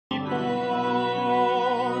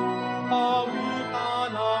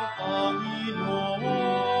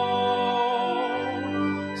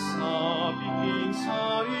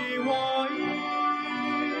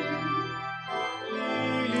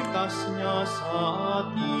sa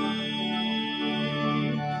atin,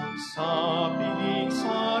 sa piling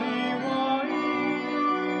sariwain,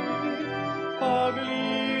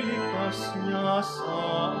 pagliligtas niya sa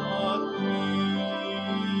atin.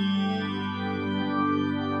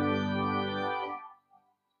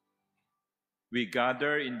 We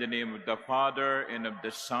gather in the name of the Father, and of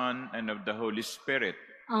the Son, and of the Holy Spirit.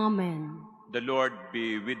 Amen. The Lord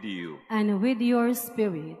be with you. And with your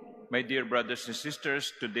spirit. My dear brothers and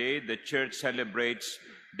sisters, today the Church celebrates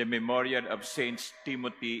the memorial of Saints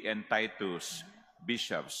Timothy and Titus,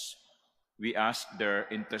 bishops. We ask their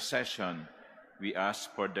intercession. We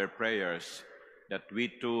ask for their prayers, that we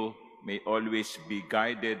too may always be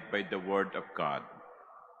guided by the Word of God.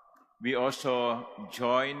 We also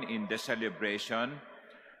join in the celebration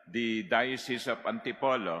the Diocese of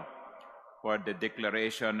Antipolo for the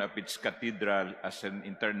declaration of its cathedral as an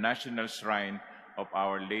international shrine of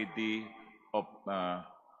Our Lady of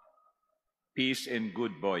Peace and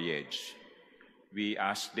Good Voyage. We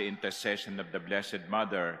ask the intercession of the Blessed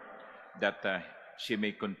Mother that she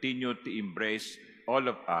may continue to embrace all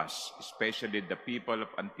of us, especially the people of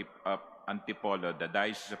Antipolo, the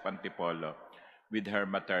Diocese of Antipolo, with her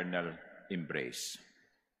maternal embrace.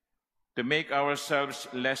 To make ourselves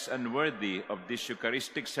less unworthy of this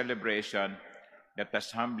Eucharistic celebration, let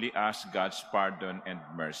us humbly ask God's pardon and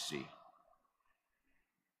mercy.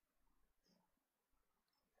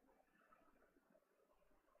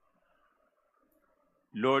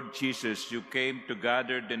 Lord Jesus, you came to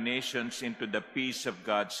gather the nations into the peace of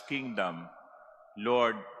God's kingdom.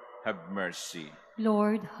 Lord, have mercy.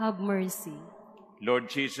 Lord, have mercy. Lord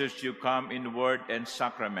Jesus, you come in word and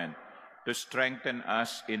sacrament to strengthen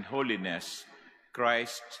us in holiness.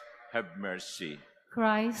 Christ, have mercy.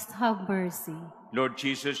 Christ, have mercy. Lord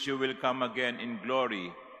Jesus, you will come again in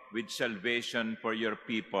glory with salvation for your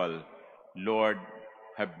people. Lord,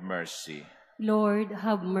 have mercy. Lord,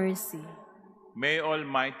 have mercy. May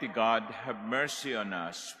Almighty God have mercy on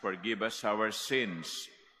us, forgive us our sins,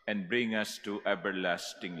 and bring us to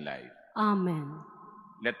everlasting life. Amen.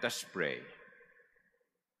 Let us pray.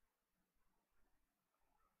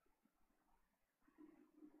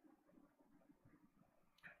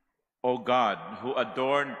 O God, who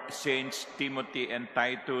adorned Saints Timothy and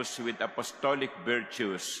Titus with apostolic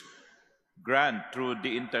virtues, grant through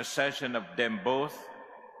the intercession of them both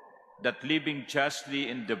that living justly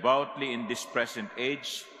and devoutly in this present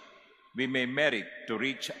age, we may merit to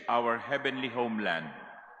reach our heavenly homeland.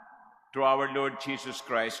 Through our Lord Jesus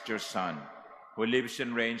Christ, your Son, who lives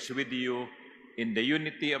and reigns with you in the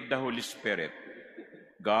unity of the Holy Spirit,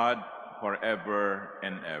 God, forever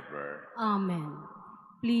and ever. Amen.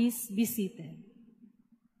 Please be seated.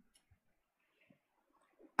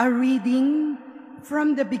 A reading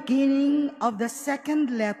from the beginning of the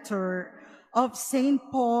second letter of St.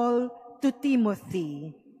 Paul to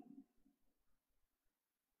Timothy.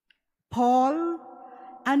 Paul,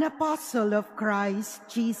 an apostle of Christ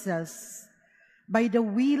Jesus, by the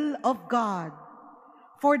will of God,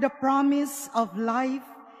 for the promise of life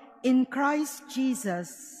in Christ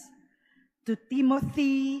Jesus, to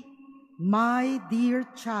Timothy, my dear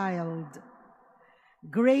child,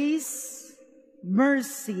 grace,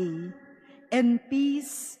 mercy, and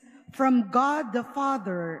peace from God the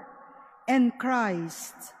Father and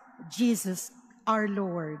Christ Jesus our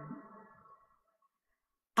Lord.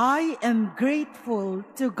 I am grateful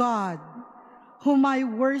to God, whom I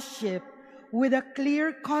worship with a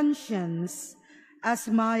clear conscience as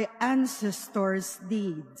my ancestors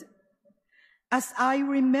did, as I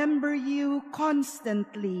remember you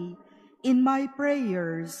constantly in my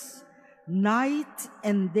prayers, night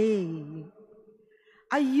and day.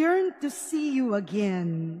 I yearn to see you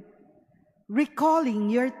again,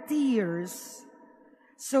 recalling your tears,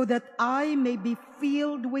 so that I may be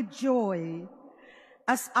filled with joy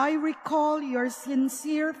as I recall your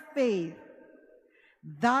sincere faith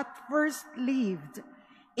that first lived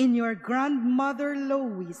in your grandmother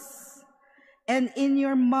Lois and in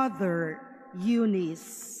your mother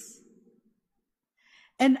Eunice.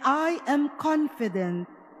 And I am confident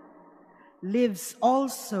lives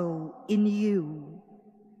also in you.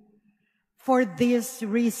 For this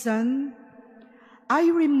reason, I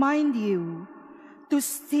remind you to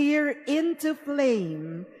stir into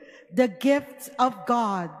flame the gifts of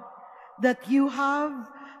God that you have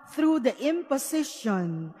through the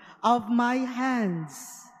imposition of my hands.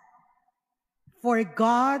 For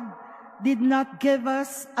God did not give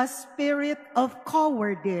us a spirit of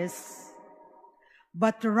cowardice,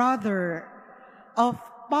 but rather of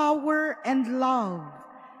power and love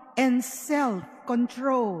and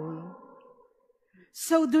self-control.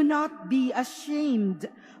 So do not be ashamed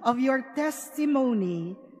of your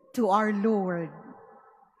testimony to our Lord.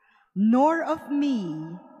 Nor of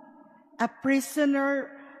me, a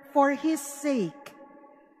prisoner for his sake,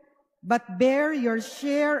 but bear your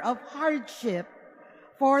share of hardship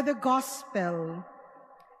for the gospel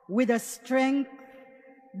with a strength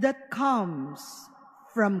that comes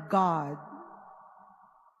from God.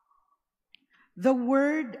 The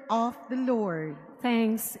word of the Lord.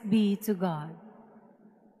 Thanks be to God.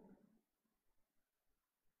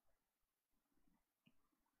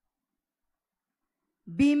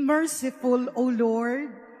 Be merciful, O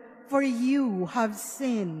Lord, for you have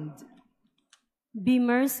sinned. Be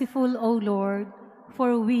merciful, O Lord,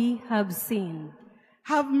 for we have sinned.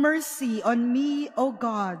 Have mercy on me, O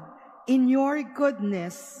God, in your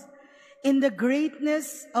goodness. In the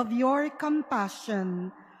greatness of your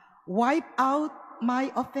compassion, wipe out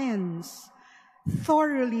my offense.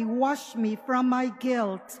 Thoroughly wash me from my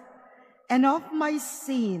guilt, and of my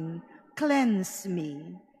sin cleanse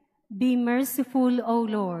me. Be merciful, O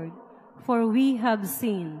Lord, for we have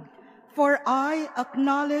sinned. For I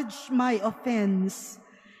acknowledge my offense,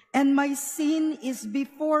 and my sin is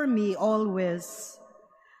before me always.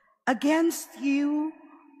 Against you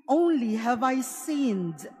only have I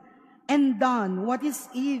sinned and done what is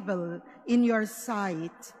evil in your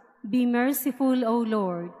sight. Be merciful, O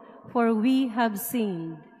Lord, for we have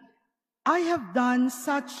sinned. I have done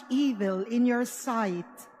such evil in your sight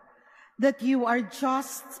that you are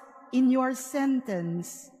just in your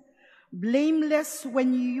sentence, blameless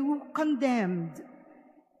when you condemned.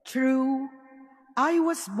 True, I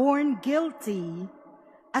was born guilty,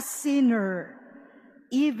 a sinner,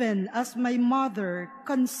 even as my mother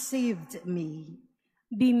conceived me.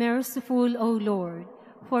 Be merciful, O Lord,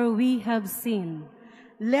 for we have sinned.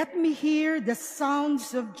 Let me hear the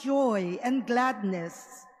sounds of joy and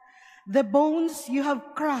gladness. The bones you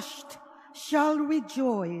have crushed shall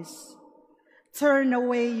rejoice. Turn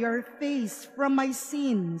away your face from my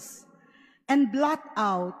sins and blot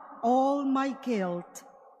out all my guilt.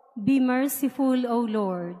 Be merciful, O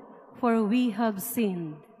Lord, for we have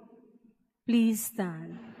sinned. Please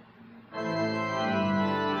stand.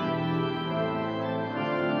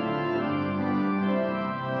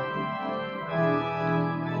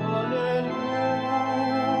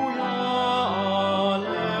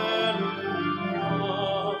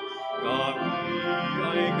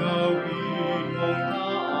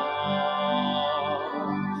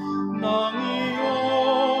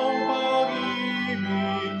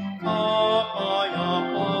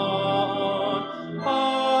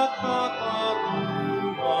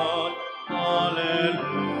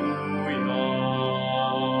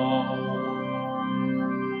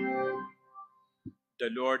 The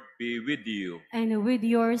Lord be with you. And with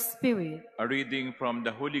your spirit. A reading from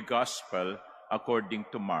the Holy Gospel according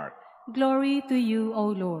to Mark. Glory to you, O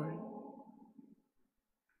Lord.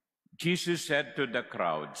 Jesus said to the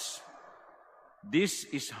crowds, "This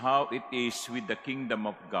is how it is with the kingdom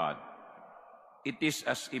of God. It is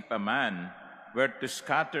as if a man were to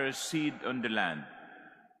scatter seed on the land,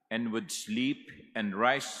 and would sleep and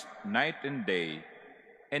rise night and day,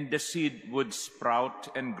 and the seed would sprout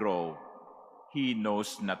and grow, he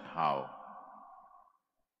knows not how.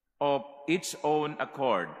 Of its own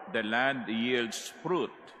accord, the land yields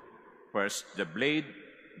fruit, first the blade,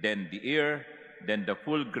 then the ear, then the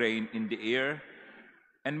full grain in the ear.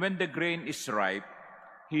 And when the grain is ripe,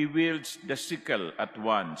 he wields the sickle at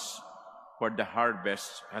once, for the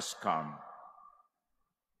harvest has come."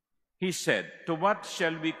 He said, "To what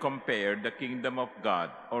shall we compare the kingdom of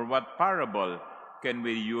God, or what parable can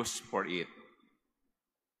we use for it?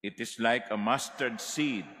 It is like a mustard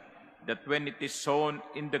seed that when it is sown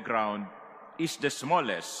in the ground is the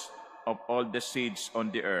smallest of all the seeds on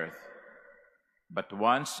the earth. But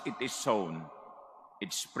once it is sown, it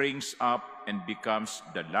springs up and becomes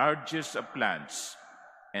the largest of plants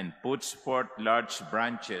and puts forth large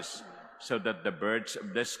branches so that the birds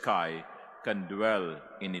of the sky can dwell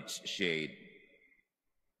in its shade."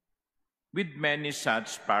 With many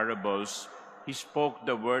such parables, he spoke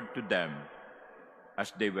the word to them, as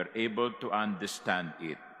they were able to understand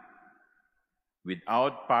it.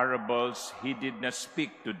 Without parables, he did not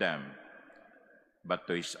speak to them, but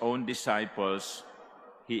to his own disciples,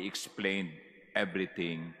 he explained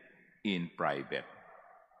everything in private.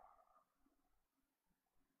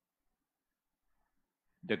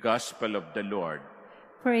 The Gospel of the Lord.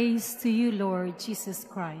 Praise to you, Lord Jesus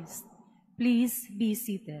Christ. Please be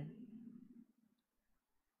seated.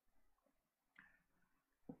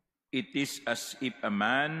 It is as if a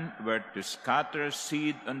man were to scatter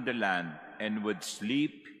seed on the land and would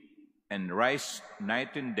sleep and rise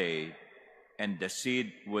night and day, and the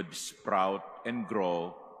seed would sprout and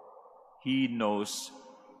grow. He knows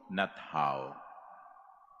not how.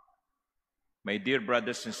 My dear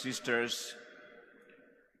brothers and sisters,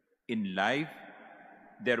 in life,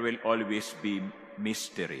 there will always be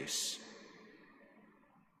mysteries.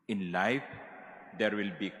 In life, there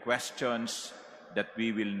will be questions that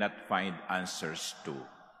we will not find answers to.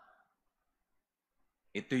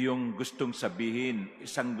 Ito yung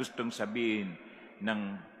isang gustong sabihin ng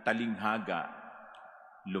talinghaga.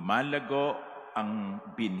 Lumalago ang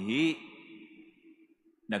binhi,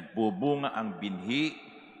 nagbubunga ang binhi,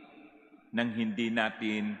 nang hindi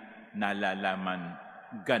natin nalalaman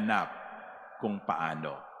ganap kung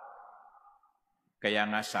paano. Kaya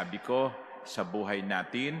nga sabi ko, sa buhay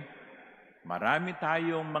natin, marami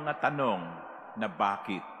tayong mga tanong na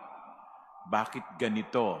bakit? Bakit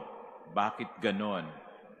ganito? Bakit ganon?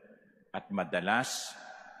 At madalas,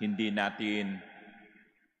 hindi natin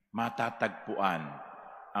matatagpuan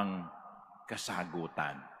ang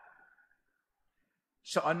kasagutan.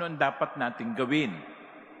 So ano ang dapat natin gawin?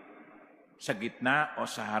 Sa gitna o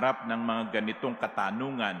sa harap ng mga ganitong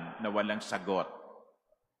katanungan na walang sagot?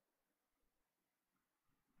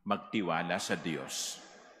 Magtiwala sa Diyos.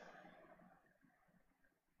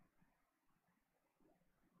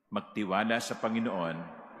 Magtiwala sa Panginoon,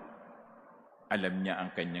 alam niya ang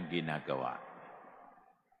kanyang ginagawa.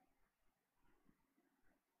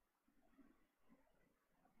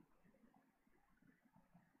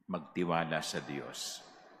 Magtiwala sa Diyos.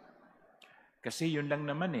 Kasi yun lang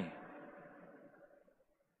naman eh.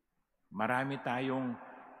 Marami tayong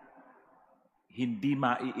hindi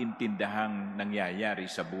maiintindahang nangyayari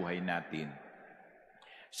sa buhay natin.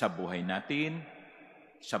 Sa buhay natin,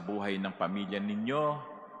 sa buhay ng pamilya ninyo,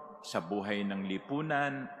 sa buhay ng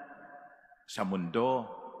lipunan, sa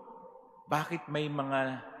mundo. Bakit may mga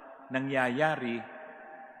nangyayari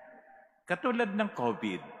katulad ng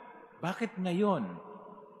COVID? Bakit ngayon?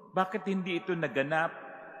 Bakit hindi ito naganap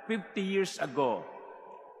 50 years ago?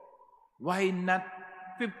 Why not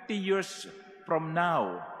 50 years from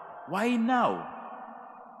now? Why now?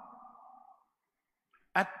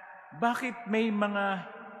 At bakit may mga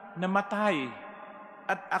namatay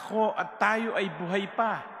at ako at tayo ay buhay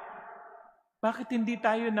pa? Bakit hindi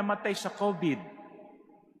tayo namatay sa COVID?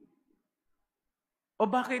 O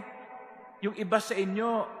bakit yung iba sa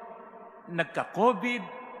inyo nagka-COVID,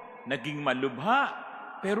 naging malubha,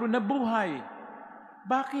 pero nabuhay?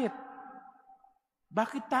 Bakit?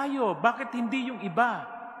 Bakit tayo? Bakit hindi yung iba?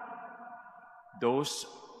 Those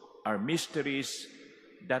are mysteries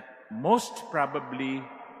that most probably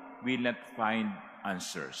will not find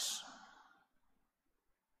answers.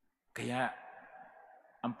 Kaya,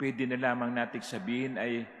 ang pwede na lamang nating sabihin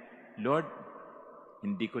ay, Lord,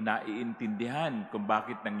 hindi ko naiintindihan kung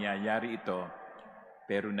bakit nangyayari ito,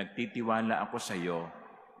 pero nagtitiwala ako sa iyo,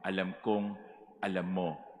 alam kong alam mo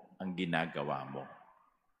ang ginagawa mo.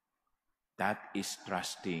 That is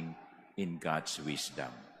trusting in God's wisdom.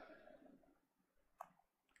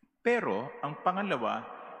 Pero, ang pangalawa,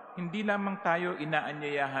 hindi lamang tayo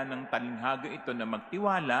inaanyayahan ng talinghaga ito na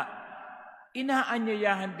magtiwala,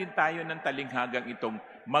 inaanyayahan din tayo ng talinghagang itong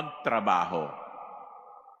magtrabaho,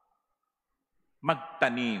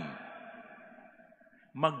 magtanim,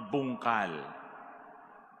 magbungkal,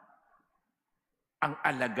 ang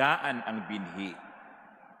alagaan ang binhi.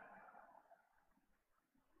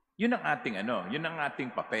 Yun ang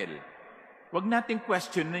ating papel. Huwag nating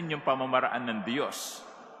questionin yung pamamaraan ng Diyos.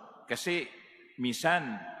 Kasi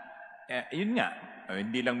minsan, yun nga,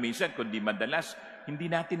 hindi lang minsan, kundi madalas, hindi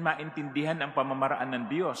natin maintindihan ang pamamaraan ng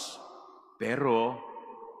Diyos. Pero,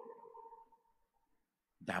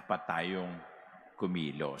 dapat tayong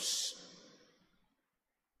kumilos.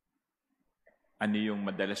 Ano yung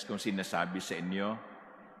madalas kong sinasabi sa inyo?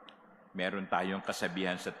 Meron tayong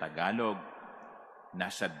kasabihan sa Tagalog,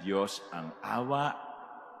 nasa Diyos ang awa,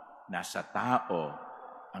 nasa tao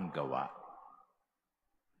ang gawa.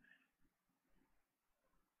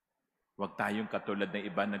 Huwag tayong katulad ng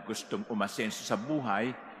iba na gustong umasenso sa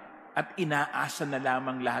buhay at inaasa na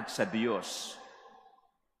lamang lahat sa Diyos.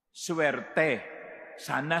 Swerte.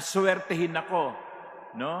 Sana swertehin ako.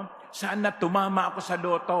 No? Sana tumama ako sa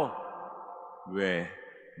loto.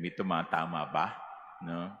 May tumatama ba?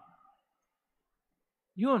 No?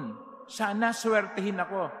 Yun. Sana swertehin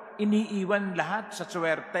ako. Iniiwan lahat sa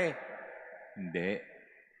swerte. Hindi.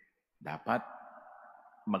 Dapat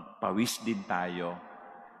magpawis din tayo,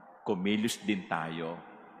 kumilos din tayo,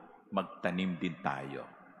 magtanim din tayo.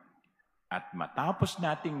 At matapos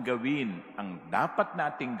nating gawin ang dapat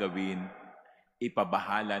nating gawin,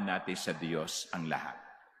 ipabahala natin sa Diyos ang lahat.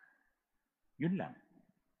 Yun lang.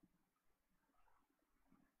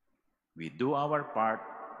 We do our part.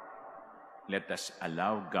 Let us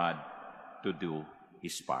allow God to do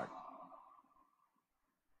his part.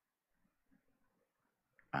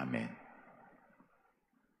 Amen.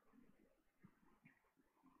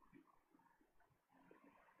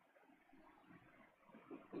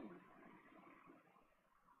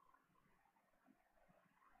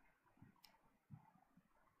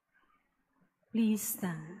 Please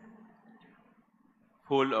stand.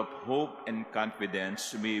 Full of hope and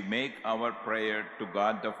confidence, we make our prayer to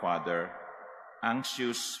God the Father,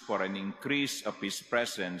 anxious for an increase of His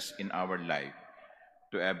presence in our life.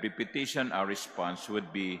 To every petition, our response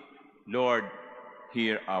would be, Lord,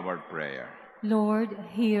 hear our prayer. Lord,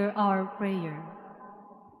 hear our prayer.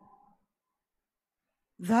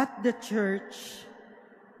 That the Church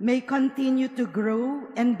may continue to grow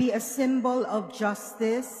and be a symbol of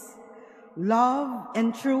justice, love,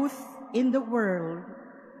 and truth in the world,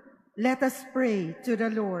 let us pray to the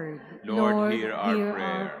Lord. Lord, hear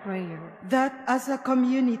our prayer. That as a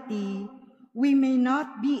community, we may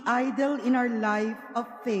not be idle in our life of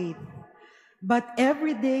faith, but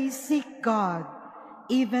every day seek God,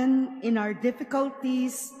 even in our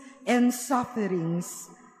difficulties and sufferings.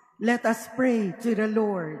 Let us pray to the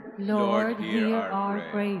Lord. Lord, hear our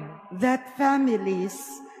prayer. That families,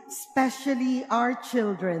 especially our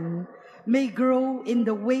children, may grow in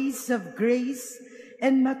the ways of grace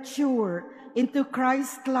and mature into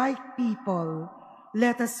Christ-like people.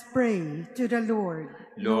 Let us pray to the Lord.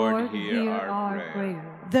 Lord, hear our prayer.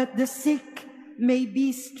 That the sick may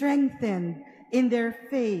be strengthened in their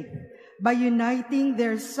faith by uniting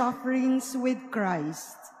their sufferings with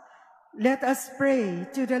Christ. Let us pray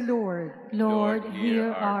to the Lord. Lord,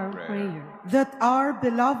 hear our prayer. That our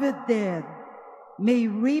beloved dead may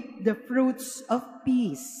reap the fruits of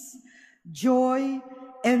peace, joy,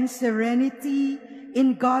 and serenity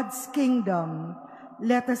in God's kingdom.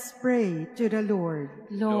 Let us pray to the Lord.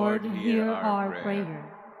 Lord, hear our prayer.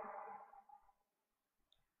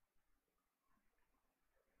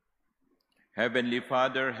 Heavenly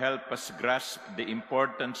Father, help us grasp the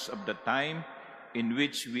importance of the time in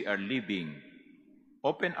which we are living.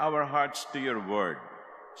 Open our hearts to your word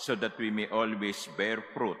so that we may always bear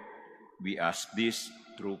fruit. We ask this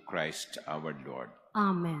through Christ our Lord.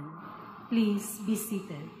 Amen. Please be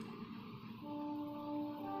seated.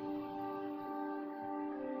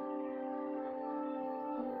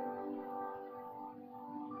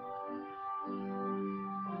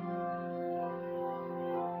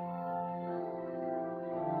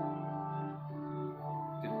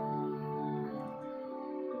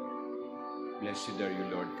 Blessed are you,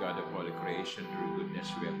 Lord God of all creation. Through goodness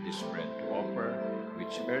we have this bread to offer,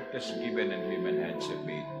 which earth has given and human hands have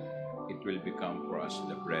made. It will become for us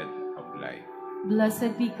the bread of life.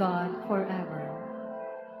 Blessed be God forever.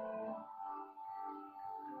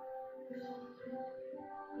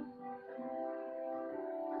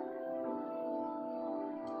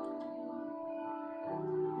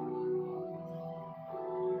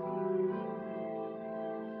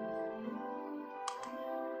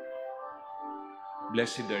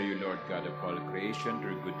 Blessed are you, Lord God of all creation.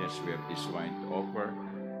 Through goodness we have this wine to offer,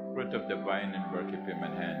 fruit of the vine and work of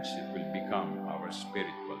human hands. It will become our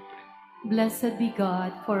spiritual drink. Blessed be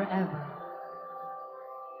God forever.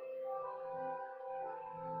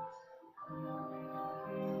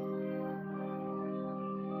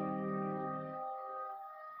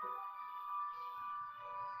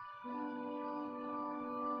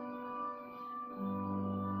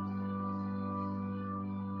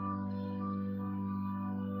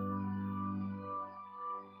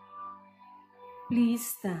 Please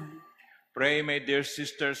stand. Pray, my dear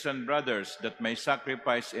sisters and brothers, that my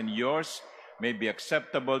sacrifice and yours may be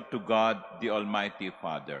acceptable to God, the Almighty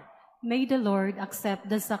Father. May the Lord accept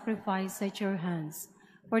the sacrifice at your hands,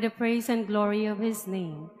 for the praise and glory of his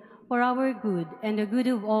name, for our good and the good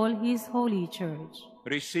of all his holy church.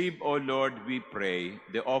 Receive, O Lord, we pray,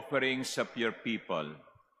 the offerings of your people,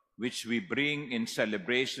 which we bring in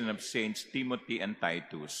celebration of Saints Timothy and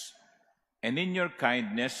Titus. And in your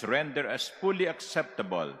kindness, render us fully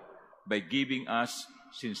acceptable by giving us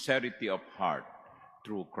sincerity of heart,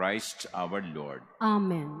 through Christ our Lord.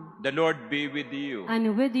 Amen. The Lord be with you.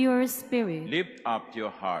 And with your spirit. Lift up your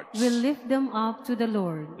hearts. We lift them up to the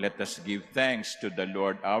Lord. Let us give thanks to the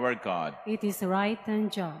Lord our God. It is right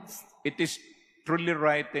and just. It is truly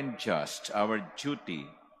right and just, our duty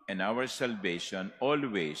and our salvation,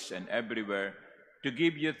 always and everywhere, to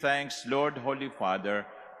give you thanks, Lord, Holy Father,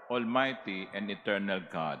 Almighty and eternal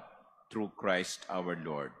God, through Christ our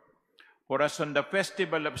Lord. For as on the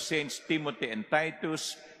festival of Saints Timothy and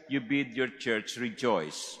Titus, you bid your church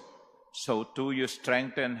rejoice, so too you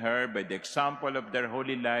strengthen her by the example of their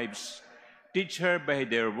holy lives, teach her by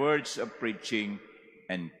their words of preaching,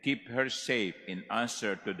 and keep her safe in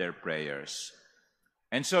answer to their prayers.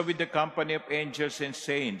 And so with the company of angels and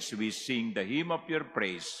saints, we sing the hymn of your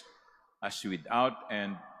praise, as without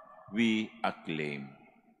end we acclaim.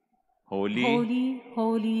 Holy, Holy,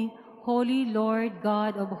 holy, holy Lord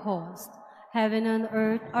God of hosts, heaven and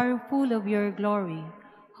earth are full of your glory.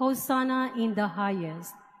 Hosanna in the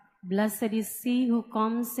highest. Blessed is he who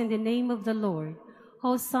comes in the name of the Lord.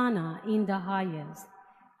 Hosanna in the highest.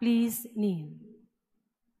 Please kneel.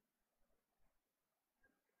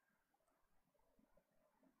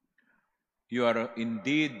 you are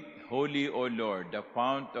indeed holy, O Lord, the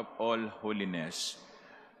fount of all holiness.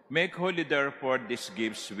 Make holy, therefore, these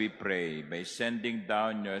gifts, we pray, by sending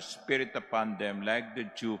down your Spirit upon them like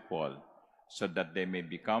the dewfall, so that they may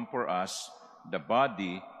become for us the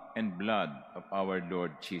body and blood of our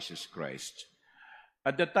Lord Jesus Christ.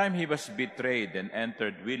 At the time he was betrayed and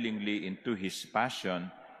entered willingly into his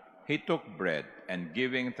passion, he took bread and,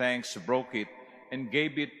 giving thanks, broke it and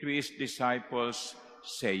gave it to his disciples,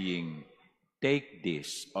 saying, "Take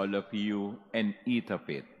this, all of you, and eat of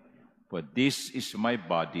it, for this is my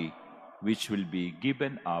body, which will be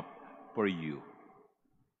given up for you."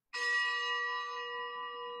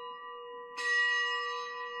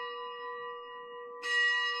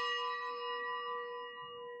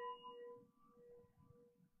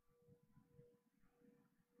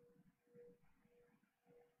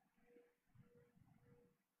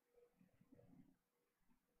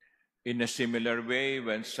 In a similar way,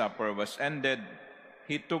 when supper was ended,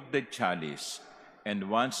 he took the chalice, and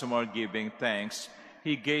once more giving thanks,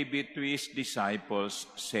 he gave it to his disciples,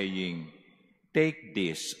 saying, "Take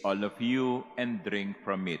this, all of you, and drink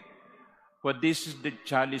from it. For this is the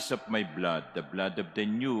chalice of my blood, the blood of the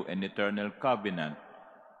new and eternal covenant,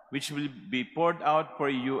 which will be poured out for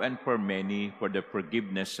you and for many for the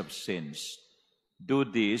forgiveness of sins. Do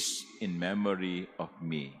this in memory of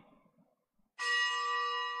me."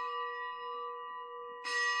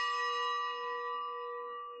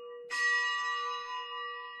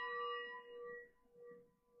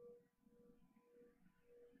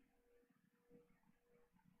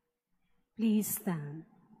 Please stand.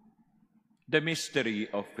 The mystery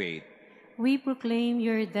of faith. We proclaim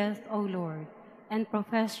your death, O Lord, and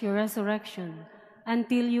profess your resurrection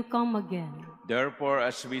until you come again. Therefore,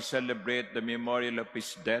 as we celebrate the memorial of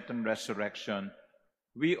his death and resurrection,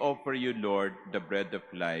 we offer you, Lord, the bread of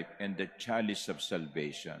life and the chalice of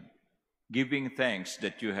salvation, giving thanks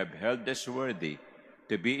that you have held us worthy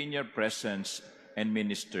to be in your presence and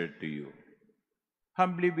minister to you.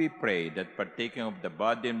 Humbly we pray that, partaking of the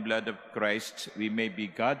body and blood of Christ, we may be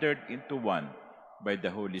gathered into one by the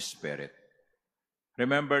Holy Spirit.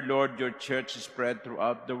 Remember, Lord, your church spread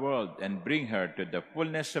throughout the world, and bring her to the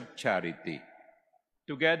fullness of charity,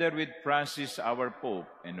 together with Francis, our Pope,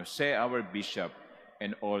 and Jose, our Bishop,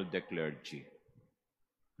 and all the clergy.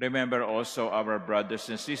 Remember also our brothers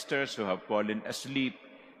and sisters who have fallen asleep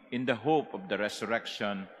in the hope of the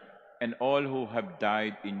resurrection, and all who have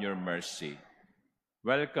died in your mercy.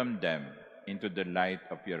 Welcome them into the light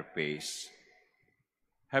of your face.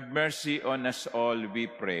 Have mercy on us all, we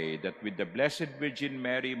pray, that with the Blessed Virgin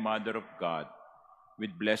Mary, Mother of God,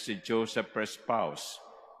 with blessed Joseph, her spouse,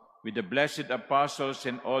 with the blessed apostles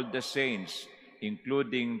and all the saints,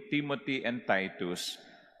 including Timothy and Titus,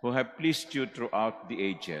 who have pleased you throughout the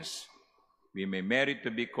ages, we may merit to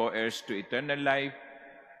be co-heirs to eternal life,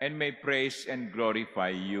 and may praise and glorify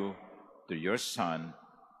you through your Son,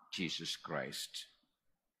 Jesus Christ.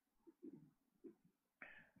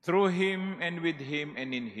 Through him, and with him,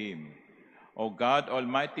 and in him, O God,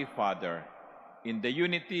 Almighty Father, in the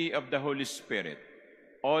unity of the Holy Spirit,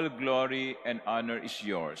 all glory and honor is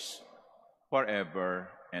yours, forever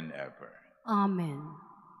and ever. Amen.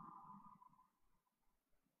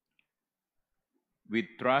 With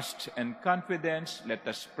trust and confidence, let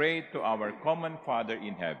us pray to our common Father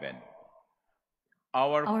in heaven.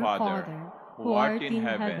 Our Father, who art in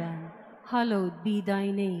heaven, hallowed be thy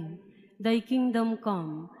name. Thy kingdom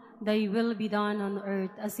come, thy will be done on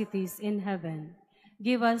earth as it is in heaven.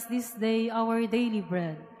 Give us this day our daily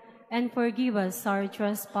bread, and forgive us our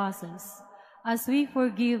trespasses, as we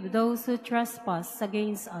forgive those who trespass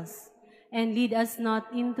against us. And lead us not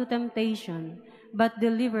into temptation, but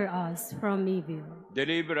deliver us from evil.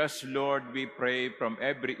 Deliver us, Lord, we pray, from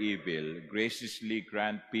every evil. Graciously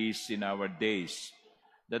grant peace in our days,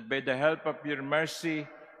 that by the help of your mercy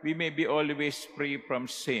we may be always free from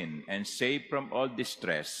sin and safe from all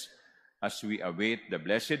distress, as we await the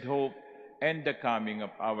blessed hope and the coming of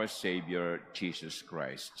our Savior, Jesus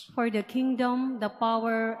Christ. For the kingdom, the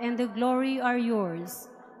power, and the glory are yours,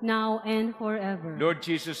 now and forever. Lord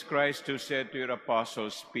Jesus Christ, who said to your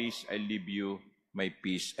apostles, "Peace I leave you, My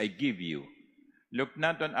peace I give you. Look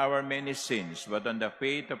not on our many sins, but on the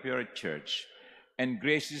faith of your church, and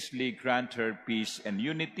graciously grant her peace and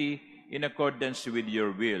unity in accordance with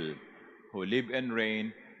your will, who live and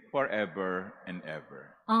reign forever and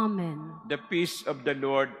ever. Amen. The peace of the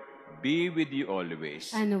Lord be with you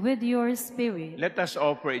always. And with your spirit. Let us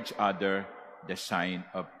offer each other the sign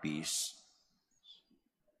of peace.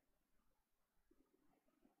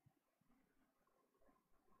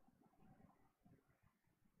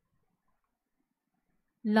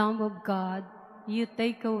 Lamb of God, you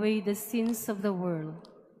take away the sins of the world.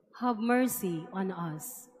 Have mercy on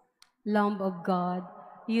us. Lamb of God,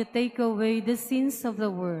 you take away the sins of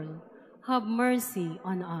the world. Have mercy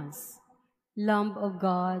on us. Lamb of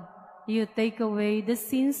God, you take away the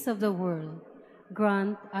sins of the world.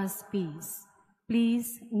 Grant us peace.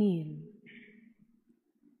 Please kneel.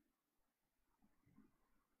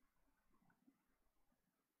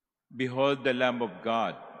 Behold the Lamb of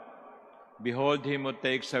God. Behold him who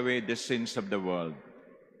takes away the sins of the world.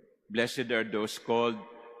 Blessed are those called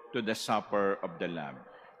to the supper of the Lamb.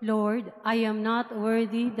 Lord, I am not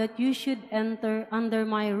worthy that you should enter under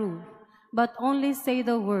my roof, but only say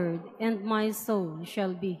the word, and my soul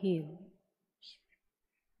shall be healed.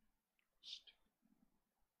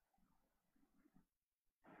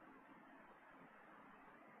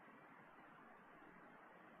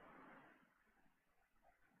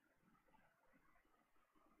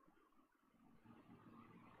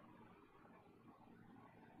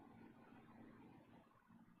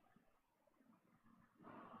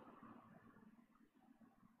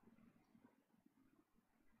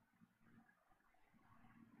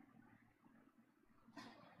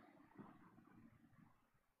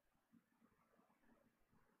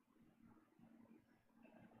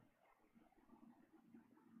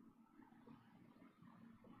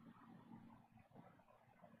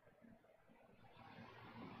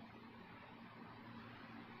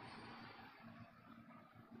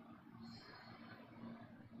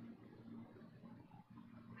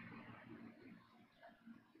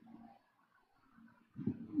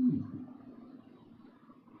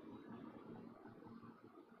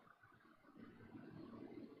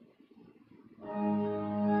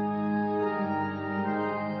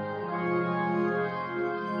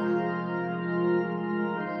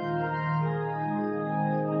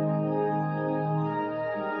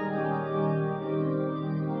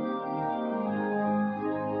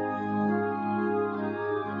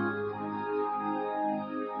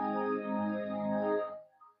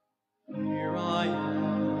 Here I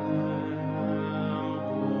am,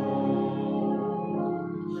 Lord.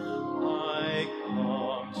 I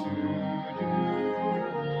come to do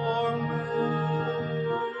your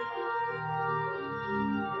will.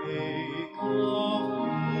 Make of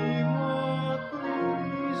me what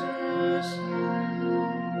pleases you.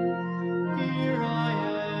 Here I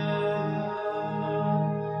am,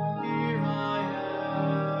 here I am.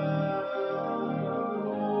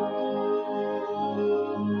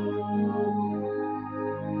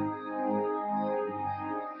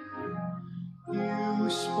 You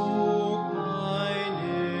spoke my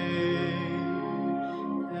name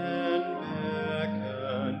and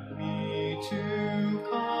beckoned me to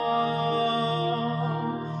come.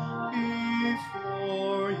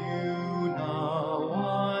 Before you now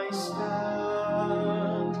I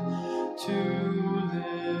stand to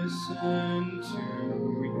listen to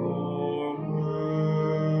your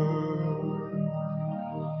word.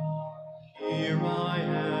 Here I am,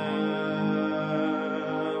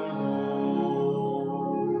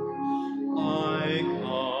 Lord. I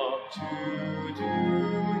come to do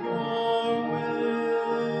your will.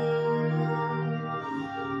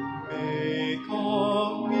 Make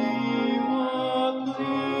of me what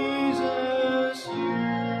pleases you.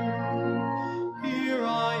 Here I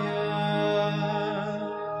am,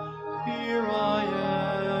 here I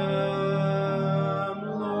am,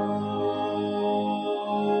 Lord.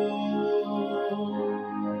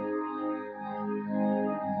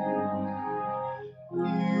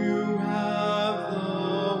 You have the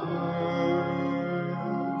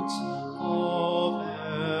words of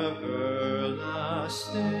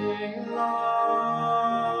everlasting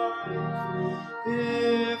life.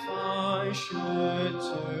 If I should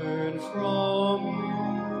turn from you,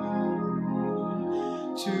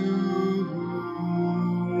 to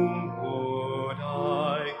whom would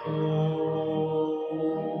I go?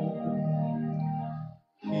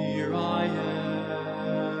 Here I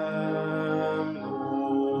am,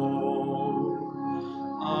 Lord.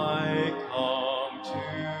 I come to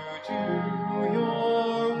do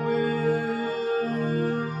your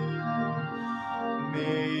will.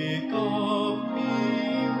 Make of me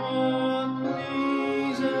what pleases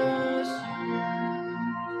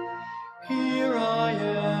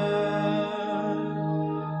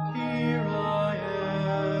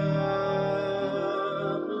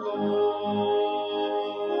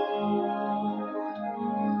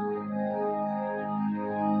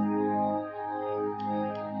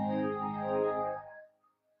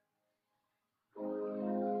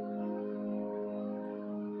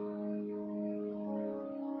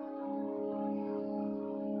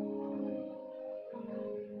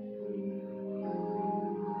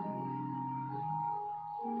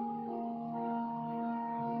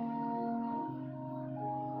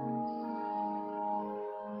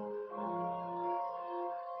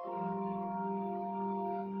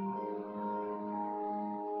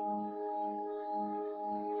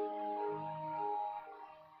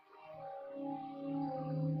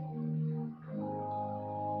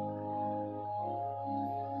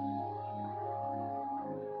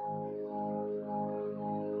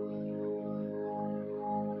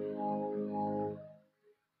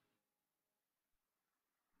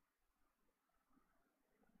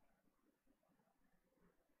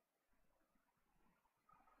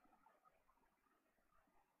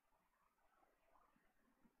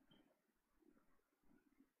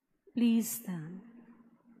Please stand.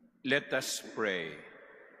 Let us pray.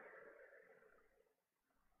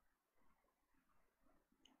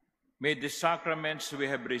 May the sacraments we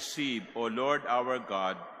have received, O Lord our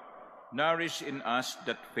God, nourish in us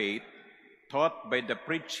that faith taught by the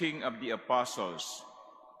preaching of the apostles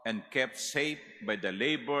and kept safe by the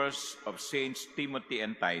labors of Saints Timothy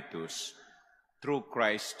and Titus, through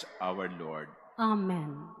Christ our Lord.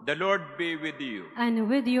 Amen. The Lord be with you. And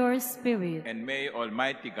with your spirit. And may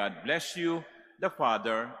Almighty God bless you, the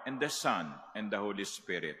Father, and the Son, and the Holy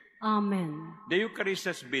Spirit. Amen. The Eucharist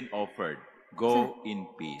has been offered. Go in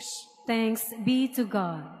peace. Thanks be to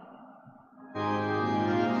God.